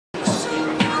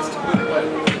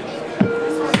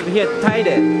here at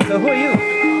TAIDE. So who are you?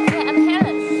 Yeah, I'm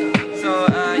Helen. So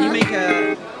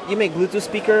you make Bluetooth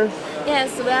speaker.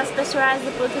 Yes, we are specialized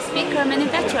Bluetooth speaker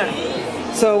manufacturer.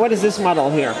 So what is this model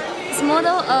here? This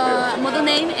model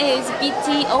name is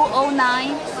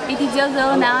BT009,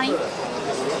 BT009.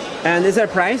 And is there a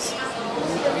price?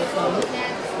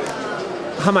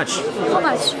 How much? How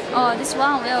much? This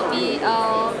one will be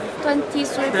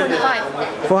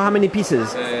 23.5. For how many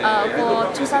pieces?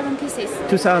 For 2,000 pieces.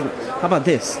 2,000. How about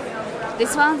this?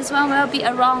 This one will be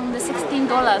around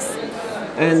 $16.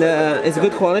 And it's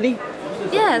good quality?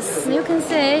 Yes, you can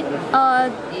say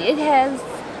it has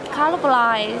color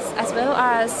blocks as well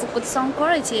as good sound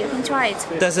quality. You can try it.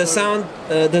 Does the sound,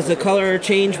 does the color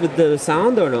change with the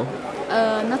sound or no?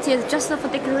 Not yet, just for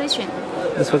decoration.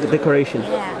 That's for the decoration.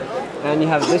 Yeah. And you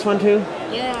have this one too?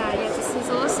 Yeah, yes, this is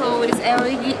also with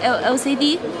LED,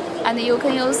 LCD, and you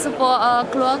can use for a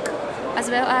clock as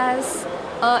well as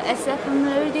FM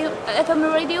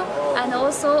radio, and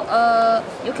also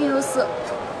you can use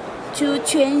to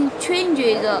change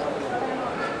the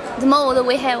mode.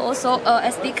 We have also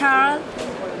SD card,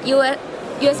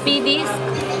 USB disc.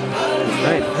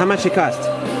 Right. How much it cost?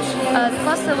 The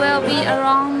cost will be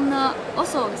around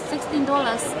also $16.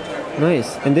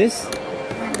 Nice. And this?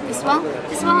 This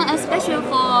one is special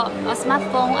for a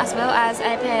smartphone as well as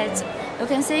iPad. You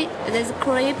can see there's a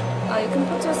clip. You can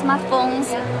put your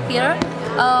smartphones here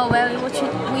while you watch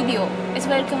video. It's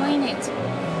very convenient.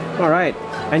 All right.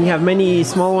 And you have many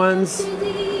small ones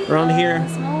around here.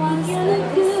 Small ones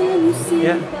like this.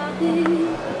 Yeah.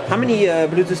 How many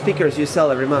Bluetooth speakers you sell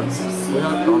every month?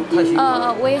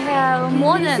 We have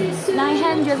more than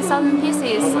 900,000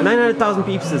 pieces. 900,000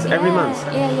 pieces every month.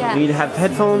 Yeah. You have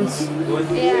headphones,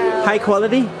 Yeah. high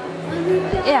quality,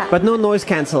 Yeah. but no noise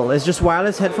cancel. It's just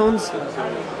wireless headphones.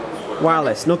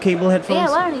 Wireless, no cable headphones.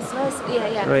 Yeah, wireless.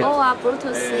 Yeah. Right. All are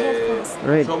Bluetooth headphones.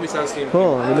 Right.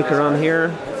 Cool. We look around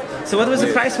here. So what was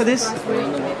the price for this?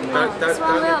 This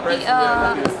one will be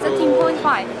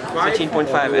 13.5.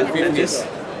 13.5 and this?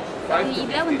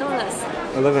 $11.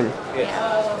 11. Yeah.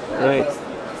 Right.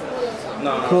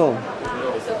 Cool.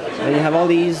 And you have all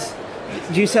these.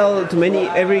 Do you sell to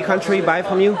every country buy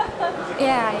from you?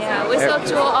 Yeah. We sell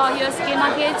to USA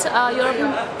market,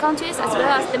 European countries as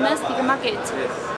well as domestic market.